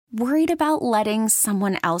Worried about letting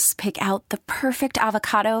someone else pick out the perfect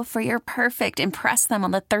avocado for your perfect impress them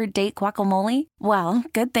on the third date guacamole? Well,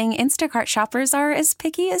 good thing Instacart shoppers are as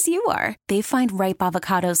picky as you are. They find ripe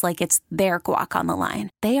avocados like it's their guac on the line.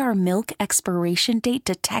 They are milk expiration date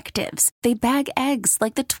detectives. They bag eggs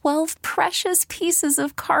like the 12 precious pieces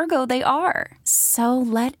of cargo they are. So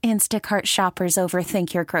let Instacart shoppers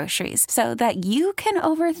overthink your groceries so that you can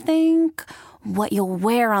overthink what you'll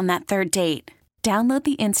wear on that third date. Download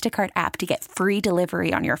the Instacart app to get free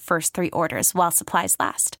delivery on your first 3 orders while supplies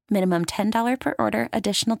last. Minimum $10 per order.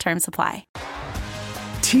 Additional terms apply.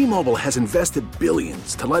 T-Mobile has invested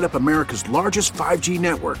billions to light up America's largest 5G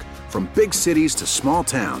network, from big cities to small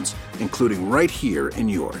towns, including right here in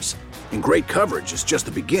yours. And great coverage is just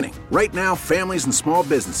the beginning. Right now, families and small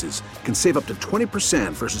businesses can save up to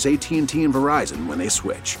 20% versus AT&T and Verizon when they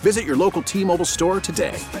switch. Visit your local T-Mobile store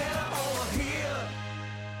today.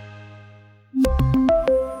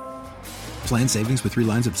 Plan savings with 3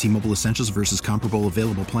 lines of T-Mobile Essentials versus comparable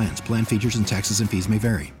available plans. Plan features and taxes and fees may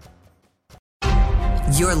vary.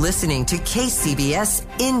 You're listening to KCBS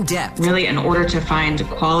In Depth. Really, in order to find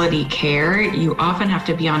quality care, you often have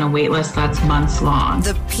to be on a wait list that's months long.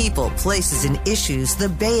 The people, places, and issues the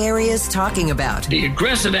Bay Area is talking about. The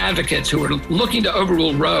aggressive advocates who were looking to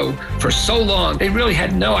overrule Roe for so long, they really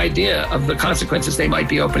had no idea of the consequences they might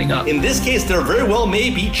be opening up. In this case, there very well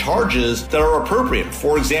may be charges that are appropriate.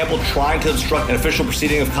 For example, trying to obstruct an official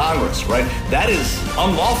proceeding of Congress, right? That is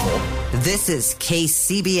unlawful. This is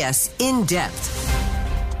KCBS In Depth.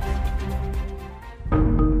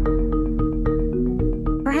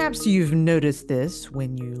 Perhaps you've noticed this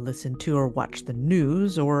when you listen to or watch the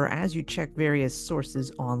news or as you check various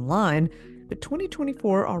sources online, but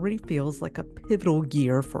 2024 already feels like a pivotal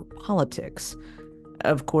year for politics.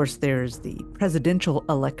 Of course, there's the presidential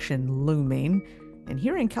election looming, and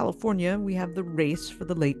here in California, we have the race for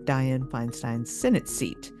the late Dianne Feinstein Senate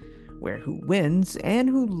seat, where who wins and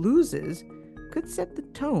who loses could set the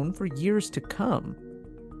tone for years to come.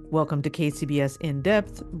 Welcome to KCBS In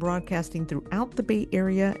Depth, broadcasting throughout the Bay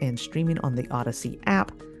Area and streaming on the Odyssey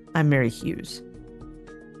app. I'm Mary Hughes.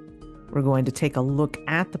 We're going to take a look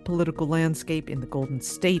at the political landscape in the Golden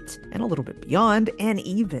State and a little bit beyond, and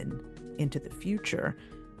even into the future,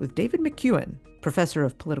 with David McCuan, professor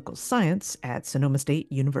of political science at Sonoma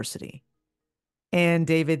State University. And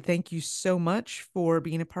David, thank you so much for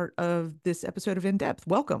being a part of this episode of In Depth.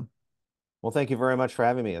 Welcome. Well, thank you very much for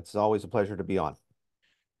having me. It's always a pleasure to be on.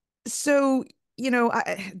 So,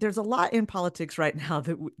 there's a lot in politics right now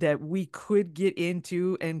that we could get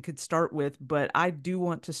into and could start with, but I do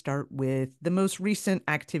want to start with the most recent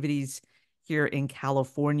activities here in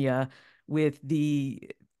California with the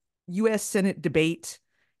U.S. Senate debate.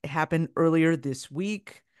 It happened earlier this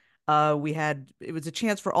week. It was a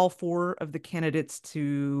chance for all 4 of the candidates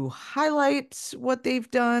to highlight what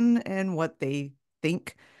they've done and what they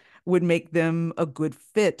think would make them a good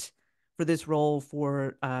fit for this role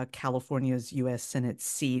for California's U.S. Senate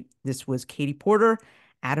seat. This was Katie Porter,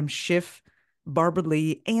 Adam Schiff, Barbara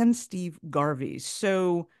Lee, and Steve Garvey.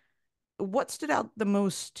 So what stood out the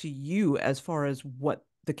most to you as far as what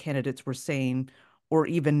the candidates were saying or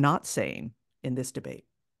even not saying in this debate?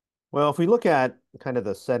 Well, if we look at kind of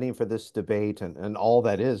the setting for this debate and all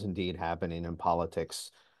that is indeed happening in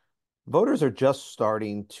politics, voters are just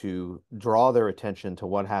starting to draw their attention to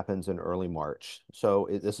what happens in early March. So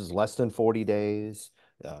this is less than 40 days,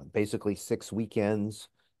 basically 6 weekends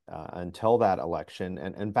until that election.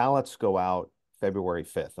 And ballots go out February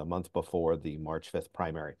 5th, a month before the March 5th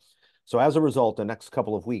primary. So as a result, the next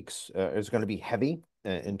couple of weeks is going to be heavy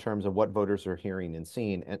in terms of what voters are hearing and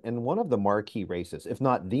seeing. And one of the marquee races, if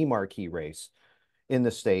not the marquee race in the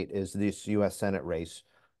state, is this U.S. Senate race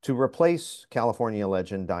to replace California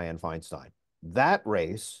legend Dianne Feinstein. That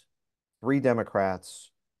race, 3 Democrats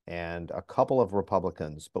and a couple of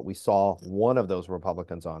Republicans, but we saw one of those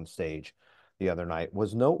Republicans on stage the other night,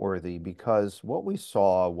 was noteworthy because what we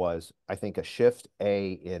saw was, I think, a shift,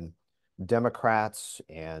 in Democrats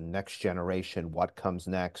and next generation, what comes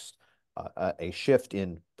next, a shift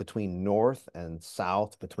in between North and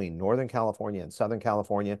South, between Northern California and Southern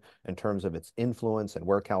California in terms of its influence and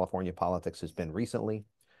where California politics has been recently.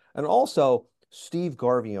 And also Steve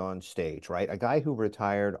Garvey on stage, right? A guy who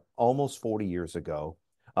retired almost 40 years ago,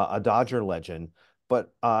 a Dodger legend,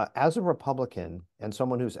 but as a Republican and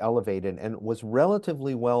someone who's elevated and was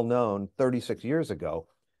relatively well known 36 years ago,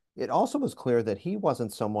 it also was clear that he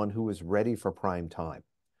wasn't someone who was ready for prime time.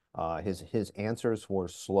 His answers were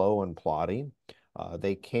slow and plodding.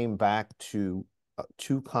 They came back to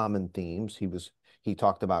 2 common themes. He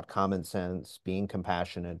talked about common sense, being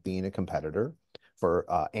compassionate, being a competitor. for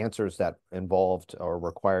answers that involved or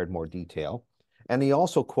required more detail. And he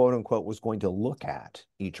also, quote unquote, was going to look at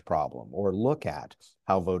each problem or look at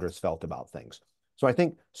how voters felt about things. So I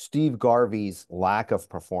think Steve Garvey's lack of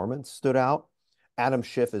performance stood out. Adam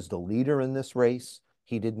Schiff is the leader in this race.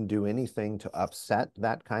 He didn't do anything to upset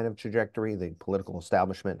that kind of trajectory. The political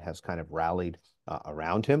establishment has kind of rallied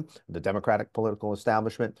around him, the Democratic political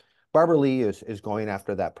establishment. Barbara Lee is going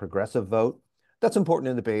after that progressive vote. That's important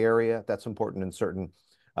in the Bay Area. That's important in certain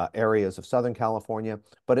areas of Southern California,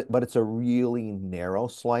 but it's a really narrow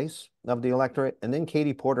slice of the electorate. And then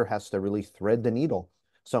Katie Porter has to really thread the needle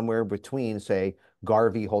somewhere between, say,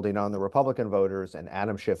 Garvey holding on the Republican voters and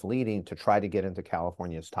Adam Schiff leading to try to get into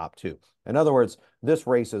California's top two. In other words, this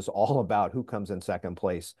race is all about who comes in second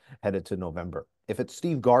place headed to November. If it's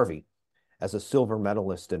Steve Garvey as a silver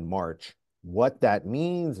medalist in March, what that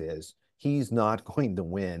means is he's not going to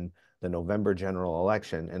win the November general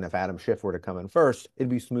election. And if Adam Schiff were to come in first, it'd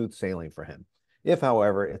be smooth sailing for him. If,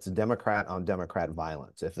 however, it's Democrat on Democrat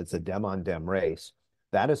violence, if it's a Dem on Dem race,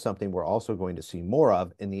 that is something we're also going to see more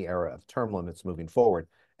of in the era of term limits moving forward.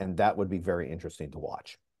 And that would be very interesting to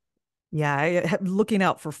watch. Yeah, looking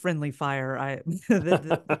out for friendly fire.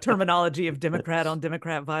 The terminology of Democrat on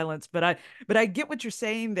Democrat violence, but I get what you're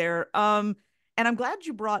saying there. And I'm glad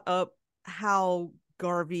you brought up how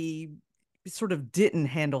Garvey sort of didn't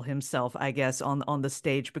handle himself, I guess, on the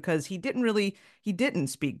stage, because he didn't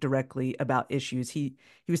speak directly about issues. He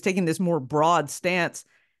was taking this more broad stance,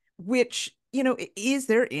 which, is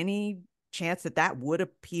there any chance that would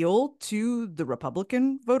appeal to the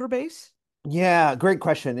Republican voter base? Yeah, great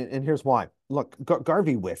question. And here's why. Look,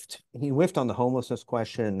 Garvey whiffed. He whiffed on the homelessness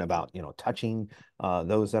question about, touching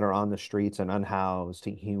those that are on the streets and unhoused.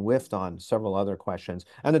 He whiffed on several other questions,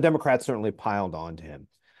 and the Democrats certainly piled on to him.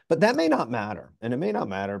 But that may not matter. And it may not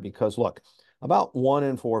matter because, look, about 1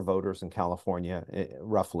 in 4 voters in California,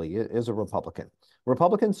 roughly, is a Republican.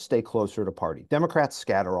 Republicans stay closer to party. Democrats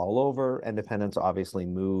scatter all over. Independents obviously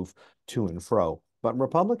move to and fro. But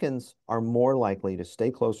Republicans are more likely to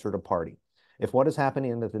stay closer to party. If what is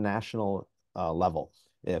happening at the national level,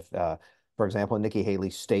 if, for example, Nikki Haley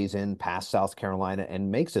stays in past South Carolina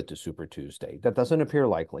and makes it to Super Tuesday, that doesn't appear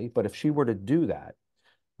likely. But if she were to do that,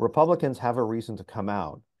 Republicans have a reason to come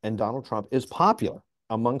out. And Donald Trump is popular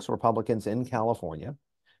amongst Republicans in California.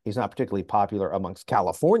 He's not particularly popular amongst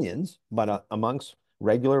Californians, but amongst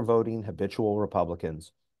regular voting, habitual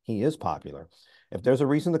Republicans, he is popular. If there's a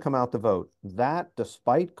reason to come out to vote, that,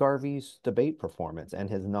 despite Garvey's debate performance and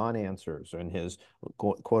his non-answers and his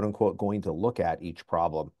quote unquote going to look at each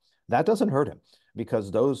problem, that doesn't hurt him because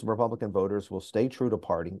those Republican voters will stay true to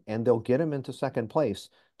party and they'll get him into second place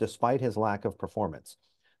despite his lack of performance.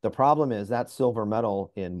 The problem is that silver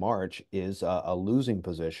medal in March is a losing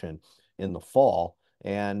position in the fall.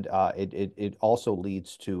 And it also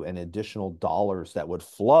leads to an additional dollars that would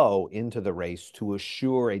flow into the race to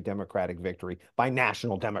assure a Democratic victory by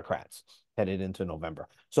national Democrats headed into November.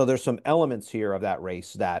 So there's some elements here of that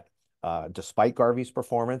race that, despite Garvey's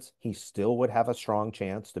performance, he still would have a strong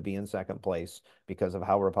chance to be in second place because of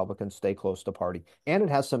how Republicans stay close to party. And it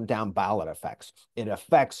has some down ballot effects. It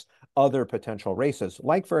affects other potential races,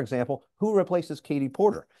 like, for example, who replaces Katie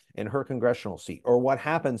Porter in her congressional seat, or what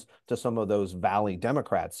happens to some of those Valley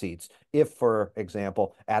Democrat seats if, for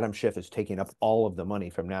example, Adam Schiff is taking up all of the money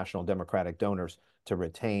from national Democratic donors to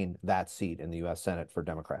retain that seat in the U.S. Senate for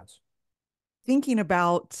Democrats. Thinking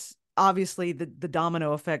about, obviously, the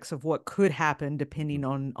domino effects of what could happen depending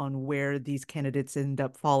on where these candidates end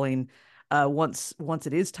up falling once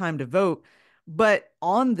it is time to vote. But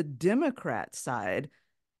on the Democrat side,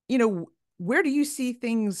 where do you see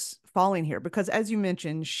things falling here? Because as you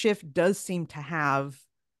mentioned, Schiff does seem to have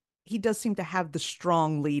the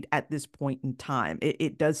strong lead at this point in time.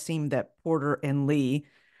 It does seem that Porter and Lee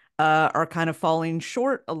are kind of falling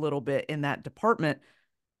short a little bit in that department.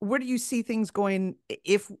 Where do you see things going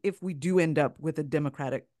if we do end up with a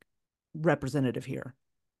Democratic representative here?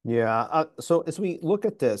 Yeah. So as we look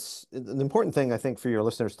at this, the important thing I think for your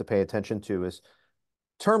listeners to pay attention to is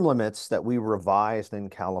term limits that we revised in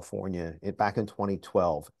California back in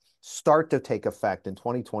 2012 start to take effect in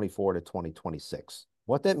 2024 to 2026.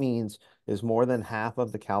 What that means is more than half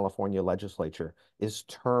of the California legislature is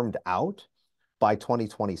termed out by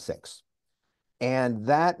 2026. And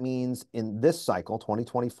that means in this cycle,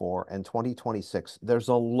 2024 and 2026, there's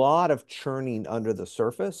a lot of churning under the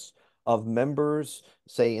surface of members,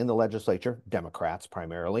 say in the legislature, Democrats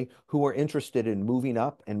primarily, who are interested in moving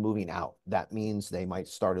up and moving out. That means they might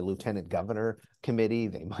start a lieutenant governor committee.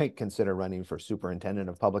 They might consider running for superintendent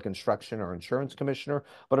of public instruction or insurance commissioner.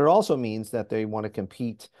 But it also means that they want to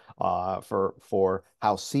compete for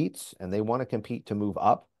House seats, and they want to compete to move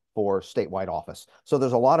up for statewide office. So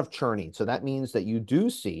there's a lot of churning. So that means that you do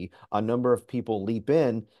see a number of people leap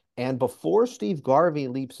in. And before Steve Garvey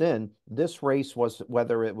leaps in, this race was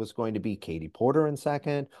whether it was going to be Katie Porter in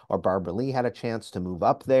second or Barbara Lee had a chance to move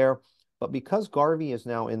up there. But because Garvey is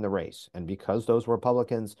now in the race, and because those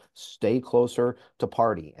Republicans stay closer to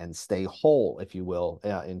party and stay whole, if you will,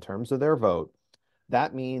 in terms of their vote,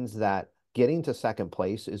 that means that getting to second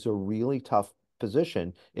place is a really tough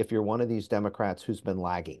position if you're one of these Democrats who's been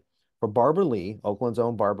lagging. For Barbara Lee, Oakland's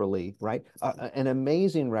own Barbara Lee, right? An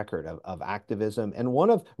amazing record of activism and one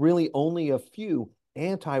of really only a few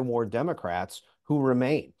anti-war Democrats who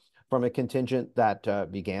remain from a contingent that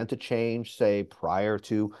began to change, say, prior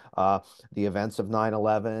to the events of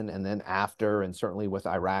 9/11 and then after, and certainly with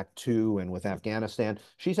Iraq too and with Afghanistan.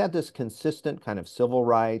 She's had this consistent kind of civil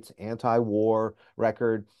rights, anti-war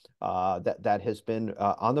record that has been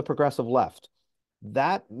on the progressive left.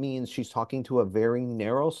 That means she's talking to a very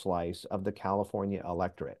narrow slice of the California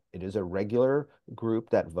electorate. It is a regular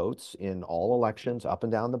group that votes in all elections up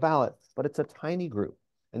and down the ballot, but it's a tiny group.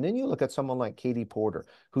 And then you look at someone like Katie Porter,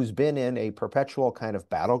 who's been in a perpetual kind of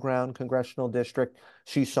battleground congressional district.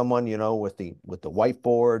 She's someone, you know, with the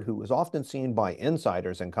whiteboard, who is often seen by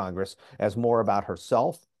insiders in Congress as more about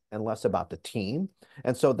herself and less about the team.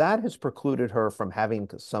 And so that has precluded her from having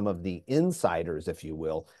some of the insiders, if you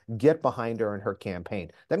will, get behind her in her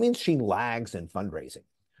campaign. That means she lags in fundraising.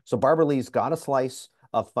 So Barbara Lee's got a slice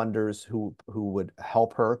of funders who would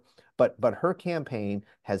help her, but her campaign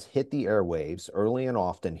has hit the airwaves early and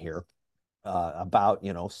often here. About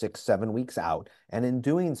 6-7 weeks out, and in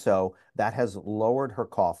doing so, that has lowered her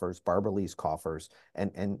coffers, Barbara Lee's coffers,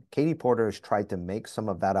 and Katie Porter has tried to make some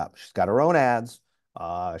of that up. She's got her own ads.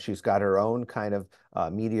 She's got her own kind of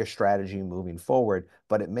media strategy moving forward,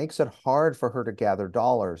 but it makes it hard for her to gather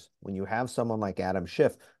dollars when you have someone like Adam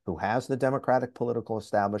Schiff, who has the Democratic political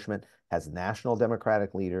establishment, has national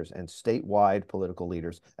Democratic leaders and statewide political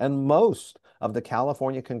leaders, and most of the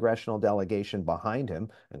California congressional delegation behind him,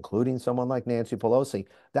 including someone like Nancy Pelosi.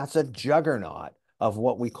 That's a juggernaut of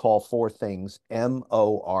what we call four things: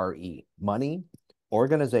 MORE: money,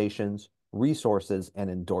 organizations, resources, and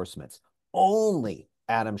endorsements. Only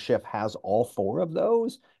Adam Schiff has all four of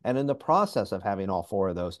those. And in the process of having all four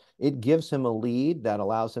of those, it gives him a lead that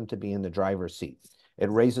allows him to be in the driver's seat. It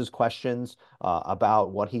raises questions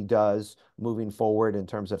about what he does moving forward in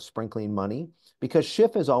terms of sprinkling money, because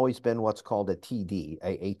Schiff has always been what's called a TD,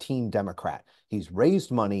 a team Democrat. He's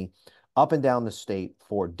raised money up and down the state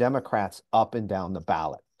for Democrats up and down the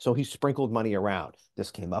ballot. So he sprinkled money around. This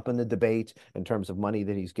came up in the debate in terms of money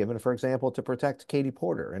that he's given, for example, to protect Katie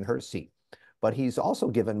Porter in her seat. But he's also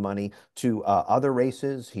given money to other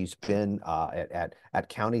races. He's been at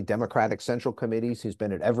county Democratic Central Committees. He's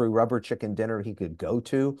been at every rubber chicken dinner he could go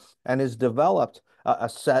to, and has developed a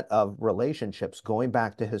set of relationships going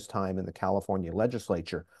back to his time in the California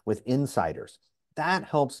legislature with insiders. That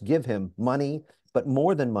helps give him money, but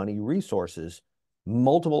more than money, resources,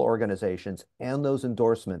 multiple organizations, and those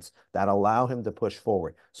endorsements that allow him to push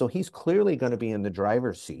forward. So he's clearly going to be in the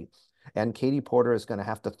driver's seat. And Katie Porter is going to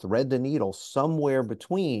have to thread the needle somewhere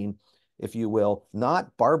between, if you will,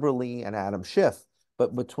 not Barbara Lee and Adam Schiff,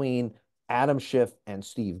 but between Adam Schiff and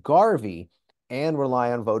Steve Garvey, and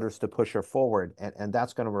rely on voters to push her forward. And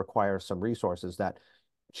that's going to require some resources that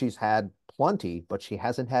she's had plenty, but she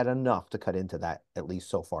hasn't had enough to cut into that, at least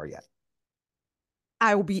so far yet.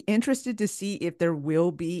 I will be interested to see if there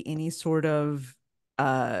will be any sort of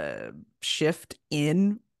shift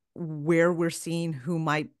in where we're seeing who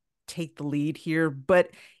might take the lead here.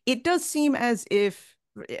 But it does seem as if,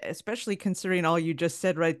 especially considering all you just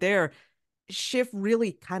said right there, Schiff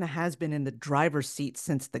really kind of has been in the driver's seat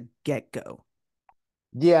since the get-go.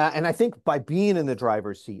 Yeah, and I think by being in the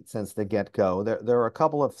driver's seat since the get-go, there are a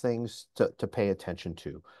couple of things to pay attention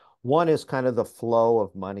to. One is kind of the flow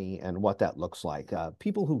of money and what that looks like.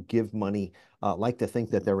 People who give money like to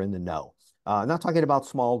think that they're in the know. Not talking about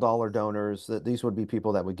small dollar donors. These would be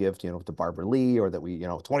people that would give, to Barbara Lee, or that we,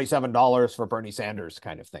 $27 for Bernie Sanders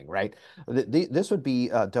kind of thing, right? This would be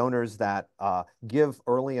donors that give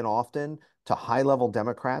early and often to high-level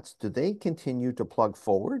Democrats. Do they continue to plug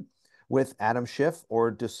forward with Adam Schiff,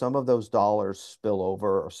 or do some of those dollars spill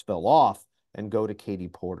over or spill off and go to Katie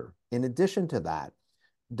Porter? In addition to that,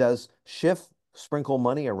 does Schiff sprinkle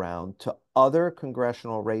money around to other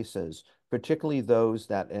congressional races, particularly those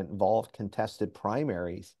that involve contested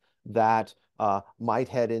primaries that might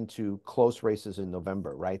head into close races in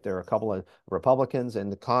November, right? There are a couple of Republicans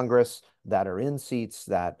in the Congress that are in seats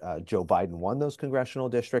that Joe Biden won those congressional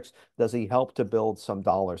districts. Does he help to build some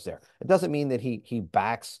dollars there? It doesn't mean that he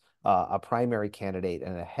backs a primary candidate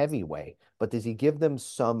in a heavy way, but does he give them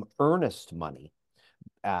some earnest money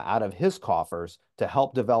out of his coffers to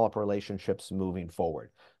help develop relationships moving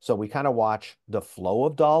forward? So we kind of watch the flow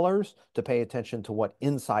of dollars to pay attention to what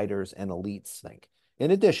insiders and elites think.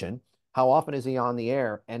 In addition, how often is he on the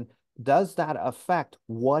air? And does that affect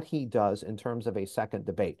what he does in terms of a second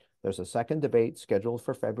debate? There's a second debate scheduled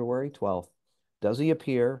for February 12th. Does he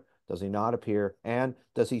appear? Does he not appear? And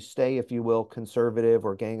does he stay, if you will, conservative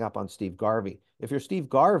or gang up on Steve Garvey? If you're Steve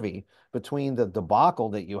Garvey, between the debacle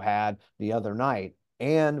that you had the other night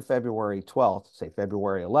and February 12th, say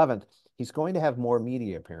February 11th, he's going to have more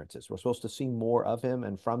media appearances. We're supposed to see more of him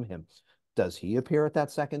and from him. Does he appear at that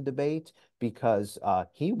second debate? Because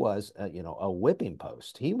he was, a whipping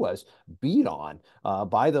post. He was beat on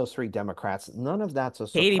by those three Democrats. None of that's a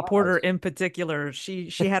surprise. Katie Porter in particular, she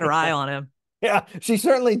had her eye on him. Yeah, she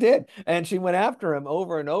certainly did. And she went after him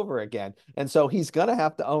over and over again. And so he's going to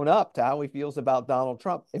have to own up to how he feels about Donald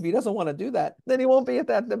Trump. If he doesn't want to do that, then he won't be at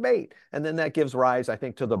that debate. And then that gives rise, I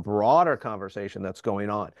think, to the broader conversation that's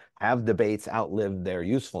going on. Have debates outlived their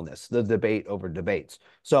usefulness? The debate over debates.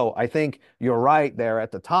 So I think you're right there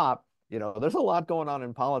at the top. There's a lot going on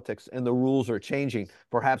in politics, and the rules are changing.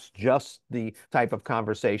 Perhaps just the type of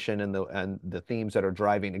conversation and the themes that are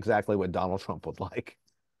driving exactly what Donald Trump would like.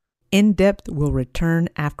 In Depth will return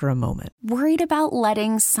after a moment. Worried about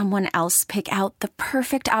letting someone else pick out the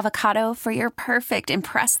perfect avocado for your perfect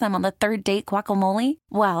impress them on the third date guacamole?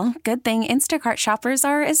 Well, good thing Instacart shoppers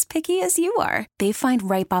are as picky as you are. They find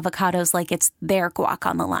ripe avocados like it's their guac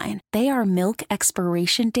on the line. They are milk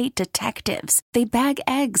expiration date detectives. They bag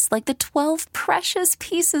eggs like the 12 precious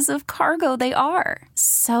pieces of cargo they are.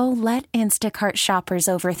 So let Instacart shoppers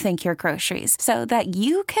overthink your groceries so that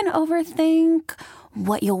you can overthink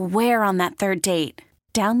what you'll wear on that third date.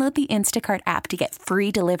 Download the Instacart app to get free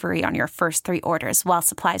delivery on your first 3 orders while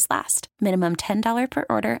supplies last. Minimum $10 per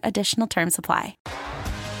order. Additional terms apply.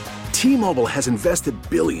 T-Mobile has invested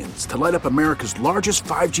billions to light up America's largest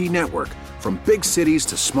 5G network, from big cities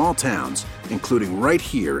to small towns, including right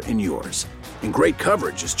here in yours. And great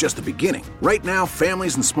coverage is just the beginning. Right now,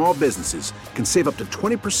 families and small businesses can save up to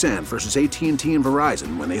 20% versus AT&T and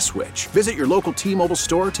Verizon when they switch. Visit your local T-Mobile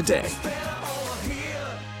store today.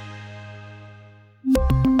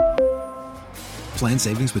 Plan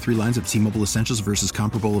savings with 3 lines of T-Mobile Essentials versus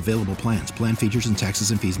comparable available plans. Plan features and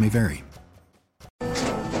taxes and fees may vary.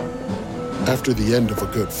 After the end of a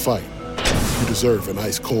good fight, you deserve an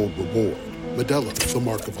ice-cold reward. Modelo is the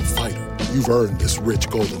mark of a fighter. You've earned this rich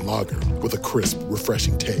golden lager with a crisp,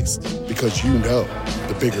 refreshing taste. Because you know,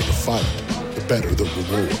 the bigger the fight, the better the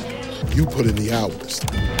reward. You put in the hours,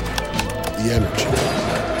 the energy,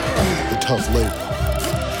 the tough labor.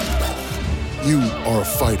 You are a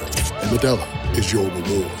fighter, and Modelo is your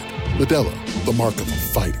reward. Modelo, the mark of a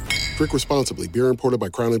fighter. Drink responsibly. Beer imported by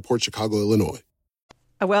Crown Imports, Chicago, Illinois.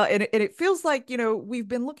 Well, and it feels like, we've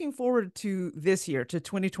been looking forward to this year, to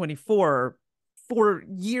 2024, for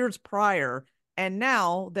years prior. And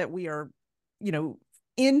now that we are,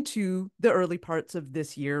 into the early parts of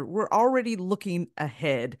this year, we're already looking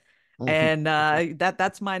ahead. And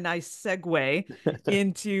that's my nice segue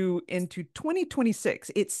into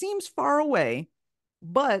 2026. It seems far away,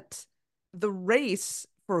 but the race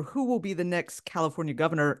for who will be the next California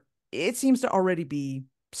governor, it seems to already be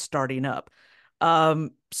starting up.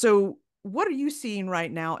 So what are you seeing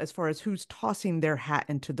right now as far as who's tossing their hat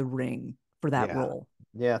into the ring for that role?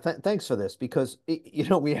 Yeah, thanks for this, because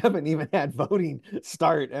we haven't even had voting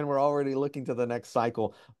start and we're already looking to the next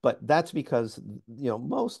cycle. But that's because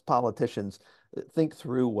most politicians think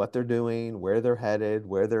through what they're doing, where they're headed,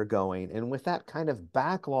 where they're going, and with that kind of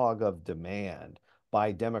backlog of demand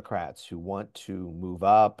by Democrats who want to move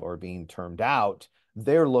up or being termed out,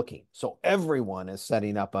 they're looking. So everyone is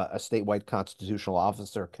setting up a statewide constitutional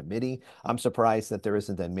officer committee. I'm surprised that there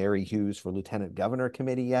isn't a Mary Hughes for lieutenant governor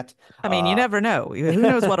committee yet. I mean, you never know. Who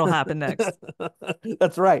knows what'll happen next?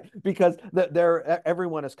 That's right, because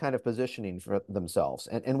everyone is kind of positioning for themselves.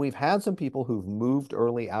 And we've had some people who've moved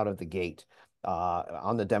early out of the gate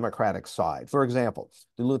on the Democratic side. For example,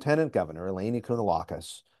 the lieutenant governor, Eleni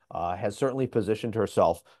Kounalakis, has certainly positioned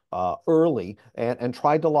herself early and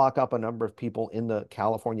tried to lock up a number of people in the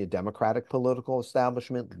California Democratic political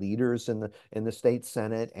establishment, leaders in the state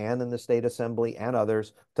Senate and in the state assembly and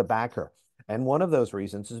others, to back her. And one of those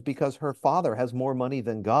reasons is because her father has more money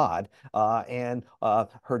than God, and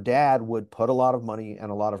her dad would put a lot of money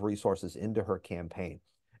and a lot of resources into her campaign.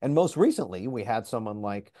 And most recently, we had someone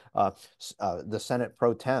like the Senate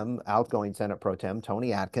pro tem, outgoing Senate pro tem,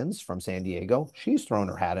 Toni Atkins from San Diego. She's thrown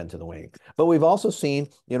her hat into the ring. But we've also seen,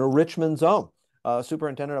 Richmond's own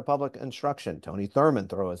Superintendent of Public Instruction, Tony Thurmond,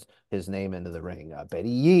 throw his name into the ring. Betty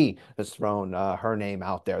Yee has thrown her name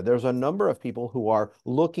out there. There's a number of people who are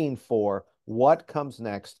looking for what comes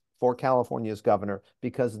next for California's governor,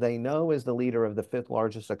 because they know, as the leader of the fifth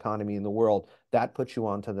largest economy in the world, that puts you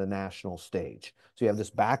onto the national stage. So you have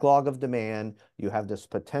this backlog of demand, you have this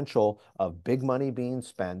potential of big money being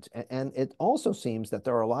spent, and it also seems that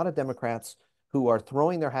there are a lot of Democrats who are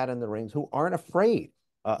throwing their hat in the rings, who aren't afraid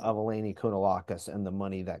of Eleni Kounalakis and the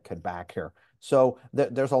money that could back her. So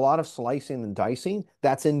there's a lot of slicing and dicing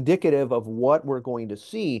that's indicative of what we're going to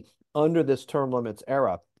see under this term limits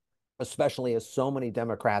era, especially as so many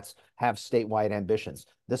Democrats have statewide ambitions.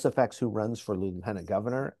 This affects who runs for lieutenant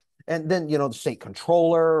governor. And then, the state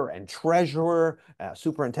controller and treasurer,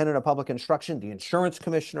 superintendent of public instruction, the insurance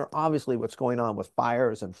commissioner, obviously what's going on with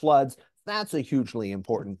fires and floods. That's a hugely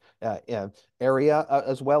important area,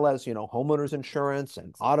 as well as, homeowners insurance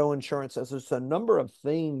and auto insurance. There's a number of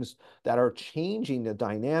things that are changing the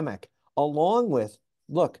dynamic, along with,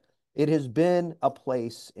 look, it has been a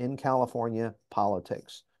place in California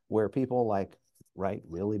politics where people like,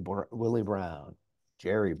 Willie Brown,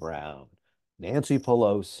 Jerry Brown, Nancy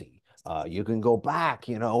Pelosi, you can go back,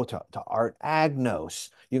 to Art Agnos.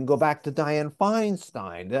 You can go back to Dianne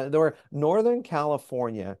Feinstein. Northern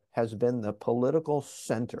California has been the political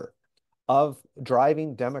center of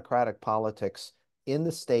driving Democratic politics in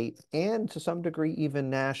the state and to some degree even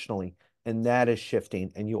nationally. And that is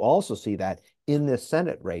shifting. And you also see that in this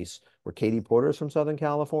Senate race where Katie Porter's from Southern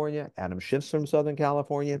California, Adam Schiff's from Southern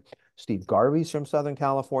California, Steve Garvey's from Southern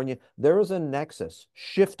California. There is a nexus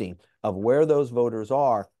shifting of where those voters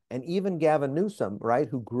are. And even Gavin Newsom,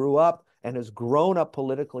 who grew up and has grown up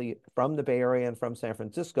politically from the Bay Area and from San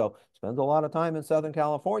Francisco, spends a lot of time in Southern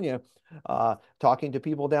California talking to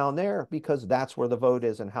people down there, because that's where the vote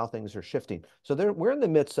is and how things are shifting. So we're in the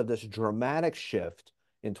midst of this dramatic shift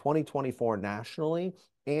in 2024 nationally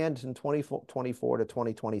and in 2024 to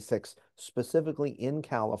 2026, specifically in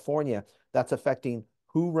California, that's affecting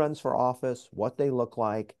who runs for office, what they look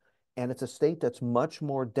like. And it's a state that's much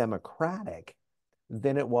more Democratic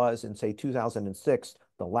than it was in, say, 2006,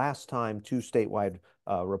 the last time two statewide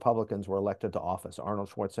Republicans were elected to office, Arnold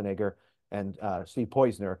Schwarzenegger and Steve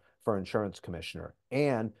Poizner for insurance commissioner.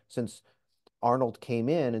 And since Arnold came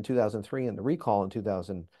in 2003 and the recall in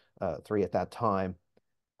 2003 at that time,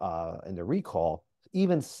 in the recall,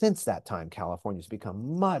 even since that time, California's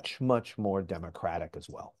become much, much more Democratic as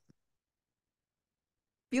well.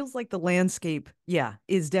 Feels like the landscape,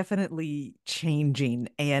 is definitely changing.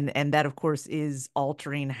 And that, of course, is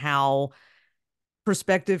altering how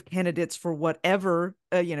prospective candidates for whatever,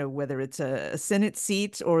 whether it's a Senate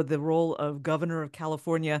seat or the role of governor of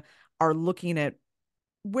California, are looking at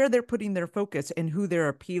where they're putting their focus and who they're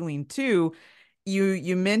appealing to.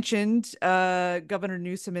 You mentioned Governor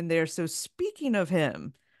Newsom in there. So speaking of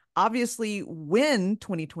him, obviously, when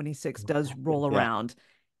 2026 does roll around,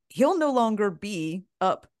 he'll no longer be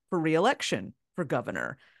up for re-election for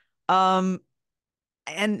governor. And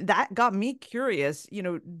that got me curious,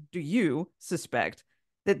 do you suspect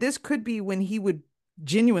that this could be when he would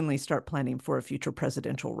genuinely start planning for a future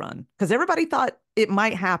presidential run? Because everybody thought it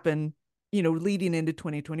might happen, leading into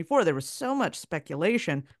 2024. There was so much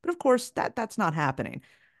speculation, but of course that's not happening.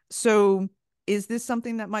 So is this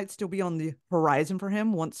something that might still be on the horizon for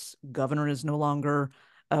him once governor is no longer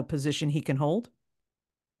a position he can hold?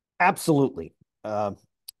 Absolutely.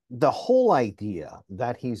 The whole idea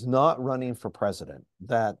that he's not running for president,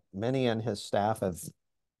 that many in his staff have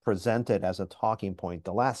presented as a talking point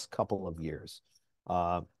the last couple of years,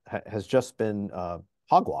 has just been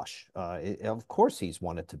hogwash. Of course, he's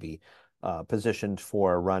wanted to be positioned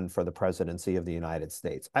for a run for the presidency of the United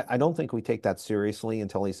States. I don't think we take that seriously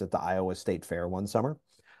until he's at the Iowa State Fair one summer,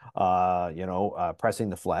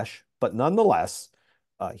 pressing the flesh. But nonetheless,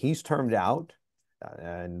 he's termed out.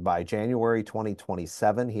 And by January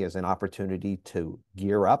 2027, he has an opportunity to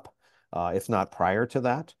gear up, if not prior to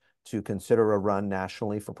that, to consider a run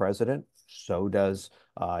nationally for president. So does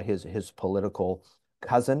his political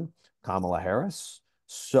cousin, Kamala Harris.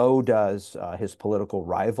 So does his political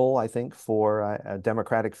rival, I think, for a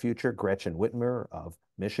Democratic future, Gretchen Whitmer of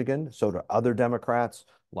Michigan. So do other Democrats,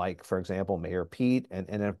 like, for example, Mayor Pete. And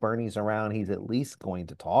if Bernie's around, he's at least going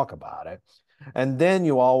to talk about it. And then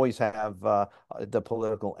you always have the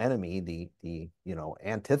political enemy, the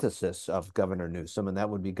antithesis of Governor Newsom, and that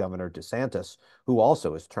would be Governor DeSantis, who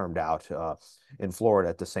also is termed out in Florida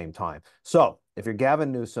at the same time. So if you're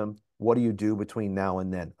Gavin Newsom, what do you do between now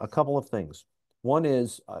and then? A couple of things. One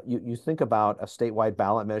is you think about a statewide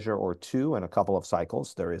ballot measure or two in a couple of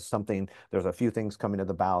cycles. There's a few things coming to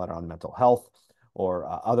the ballot on mental health or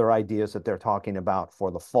other ideas that they're talking about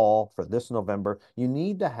for the fall, for this November. You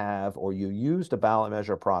need to have, or you use the ballot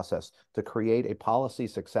measure process to create a policy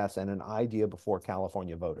success and an idea before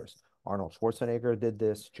California voters. Arnold Schwarzenegger did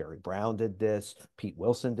this, Jerry Brown did this, Pete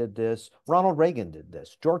Wilson did this, Ronald Reagan did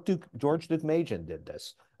this, George Duke-Majan did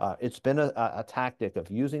this. It's been a tactic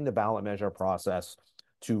of using the ballot measure process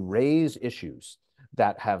to raise issues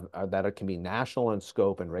that can be national in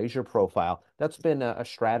scope and raise your profile. That's been a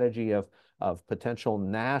strategy of potential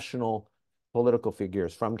national political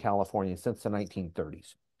figures from California since the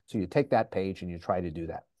 1930s. So you take that page and you try to do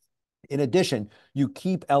that. In addition, you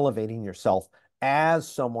keep elevating yourself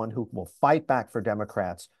as someone who will fight back for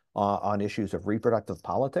Democrats on issues of reproductive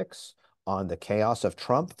politics, on the chaos of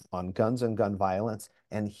Trump, on guns and gun violence.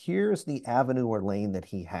 And here's the avenue or lane that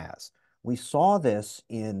he has. We saw this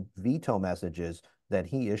in veto messages that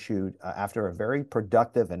he issued after a very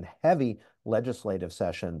productive and heavy legislative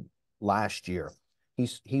session last year.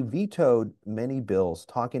 He vetoed many bills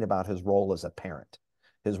talking about his role as a parent,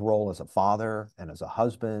 his role as a father and as a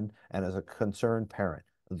husband and as a concerned parent.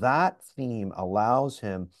 That theme allows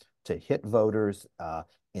him to hit voters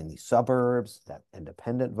in the suburbs, that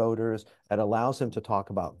independent voters. It allows him to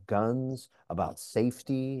talk about guns, about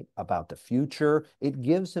safety, about the future. It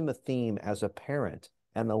gives him a theme as a parent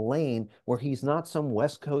and a lane where he's not some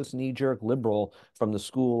West Coast knee-jerk liberal from the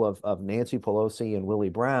school of Nancy Pelosi and Willie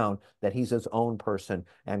Brown, that he's his own person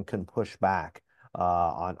and can push back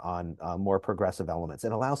on more progressive elements.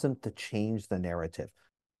 It allows him to change the narrative.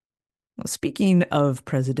 Speaking of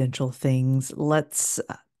presidential things, let's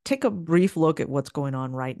take a brief look at what's going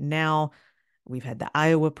on right now. We've had the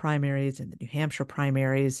Iowa primaries and the New Hampshire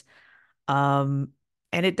primaries. And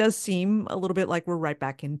it does seem a little bit like we're right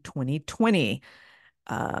back in 2020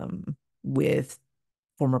 with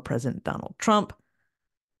former President Donald Trump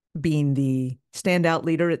being the standout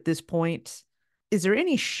leader at this point. Is there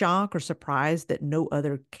any shock or surprise that no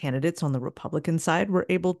other candidates on the Republican side were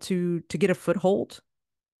able to get a foothold?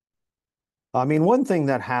 I mean, one thing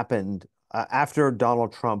that happened after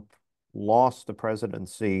Donald Trump lost the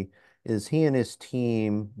presidency is he and his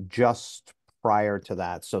team just prior to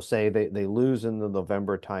that. So say they lose in the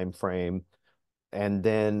November timeframe, and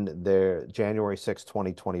then they're January 6,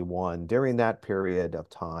 2021, during that period of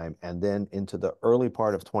time, and then into the early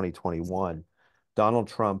part of 2021, Donald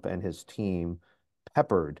Trump and his team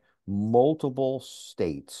peppered multiple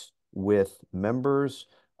states with members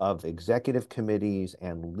of executive committees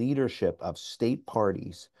and leadership of state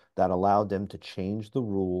parties that allowed them to change the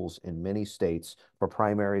rules in many states for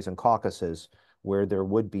primaries and caucuses, where there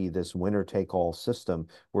would be this winner-take-all system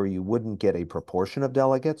where you wouldn't get a proportion of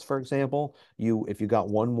delegates, for example. If you got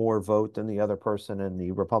one more vote than the other person in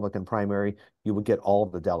the Republican primary, you would get all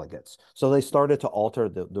of the delegates. So they started to alter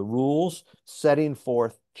the rules, setting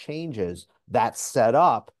forth changes that set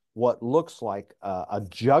up what looks like a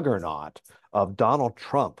juggernaut of Donald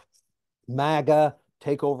Trump, MAGA,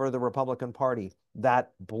 take over the Republican Party.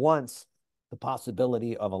 That blunts the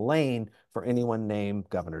possibility of a lane for anyone named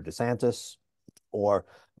Governor DeSantis or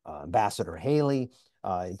Ambassador Haley.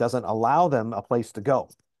 It doesn't allow them a place to go.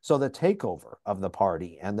 So the takeover of the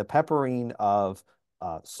party and the peppering of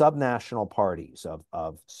subnational parties,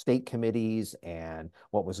 of state committees, and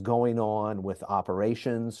what was going on with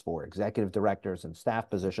operations for executive directors and staff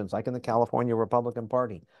positions, like in the California Republican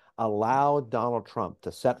Party, allowed Donald Trump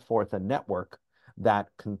to set forth a network that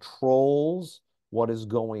controls what is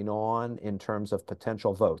going on in terms of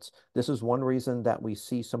potential votes. This is one reason that we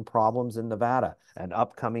see some problems in Nevada, an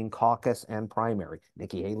upcoming caucus and primary.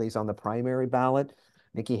 Nikki Haley's on the primary ballot.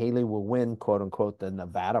 Nikki Haley will win, quote unquote, the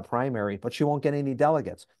Nevada primary, but she won't get any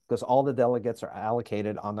delegates because all the delegates are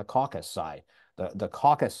allocated on the caucus side. The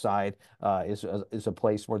caucus side is a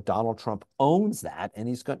place where Donald Trump owns that, and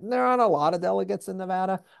there aren't a lot of delegates in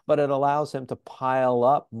Nevada, but it allows him to pile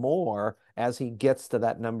up more as he gets to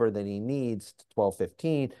that number that he needs, 12,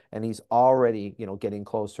 15, and he's already, getting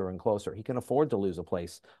closer and closer. He can afford to lose a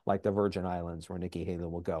place like the Virgin Islands where Nikki Haley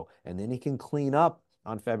will go, and then he can clean up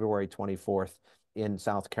on February 24th in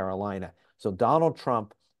South Carolina. So Donald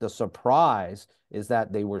Trump, the surprise is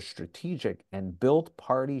that they were strategic and built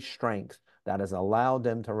party strength that has allowed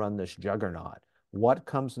them to run this juggernaut. What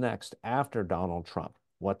comes next after Donald Trump,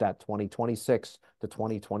 what that 2026 to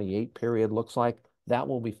 2028 period looks like, That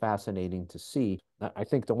will be fascinating to see. I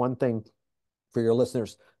think the one thing for your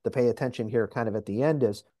listeners to pay attention here kind of at the end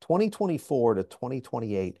is 2024 to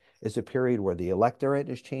 2028 is a period where the electorate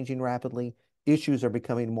is changing rapidly. Issues are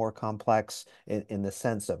becoming more complex in the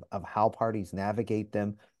sense of how parties navigate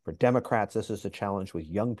them. For Democrats, this is a challenge with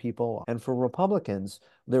young people. And for Republicans,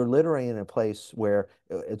 they're literally in a place where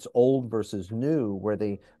it's old versus new, where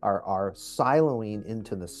they are siloing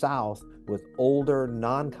into the South with older,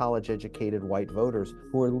 non-college educated white voters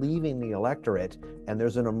who are leaving the electorate. And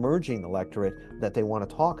there's an emerging electorate that they want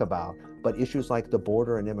to talk about. But issues like the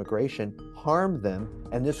border and immigration harm them.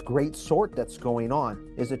 And this great sort that's going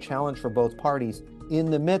on is a challenge for both parties in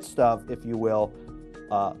the midst of, if you will,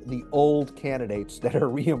 the old candidates that are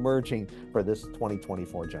reemerging for this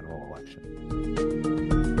 2024 general election.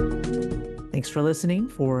 Thanks for listening.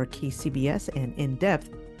 For KCBS and In Depth,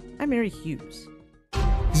 I'm Mary Hughes.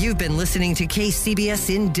 You've been listening to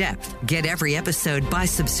KCBS In Depth. Get every episode by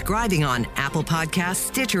subscribing on Apple Podcasts,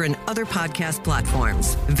 Stitcher, and other podcast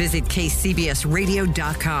platforms. Visit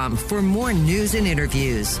kcbsradio.com for more news and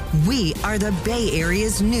interviews. We are the Bay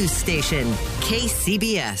Area's news station,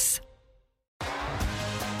 KCBS.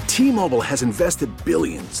 T-Mobile has invested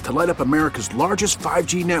billions to light up America's largest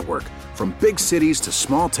 5G network, from big cities to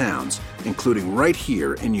small towns, including right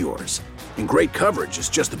here in yours. And great coverage is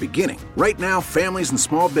just the beginning. Right now, families and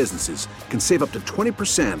small businesses can save up to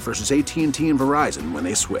 20% versus AT&T and Verizon when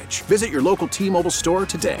they switch. Visit your local T-Mobile store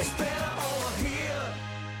today.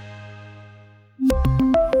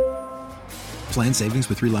 Plan savings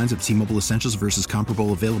with 3 lines of T-Mobile Essentials versus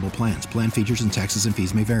comparable available plans. Plan features and taxes and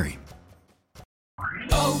fees may vary.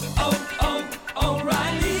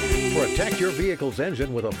 Protect your vehicle's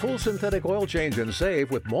engine with a full synthetic oil change and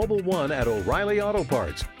save with Mobil 1 at O'Reilly Auto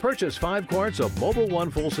Parts. Purchase 5 quarts of Mobil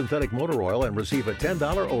 1 full synthetic motor oil and receive a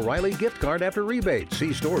 $10 O'Reilly gift card after rebate.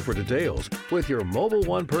 See store for details. With your Mobil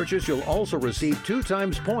 1 purchase, you'll also receive 2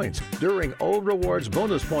 times points during Old Rewards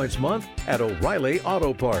Bonus Points Month at O'Reilly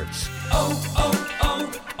Auto Parts.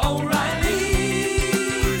 O'Reilly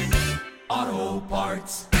Auto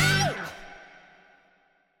Parts.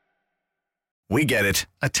 We get it.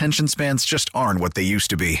 Attention spans just aren't what they used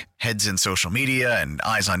to be. Heads in social media and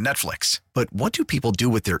eyes on Netflix. But what do people do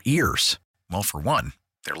with their ears? Well, for one,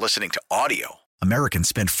 they're listening to audio. Americans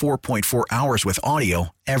spend 4.4 hours with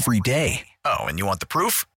audio every day. Oh, and you want the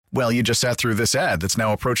proof? Well, you just sat through this ad that's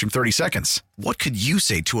now approaching 30 seconds. What could you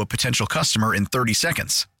say to a potential customer in 30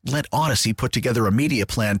 seconds? Let Odyssey put together a media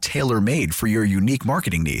plan tailor-made for your unique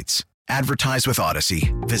marketing needs. Advertise with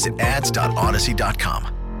Odyssey. Visit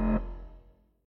ads.odyssey.com.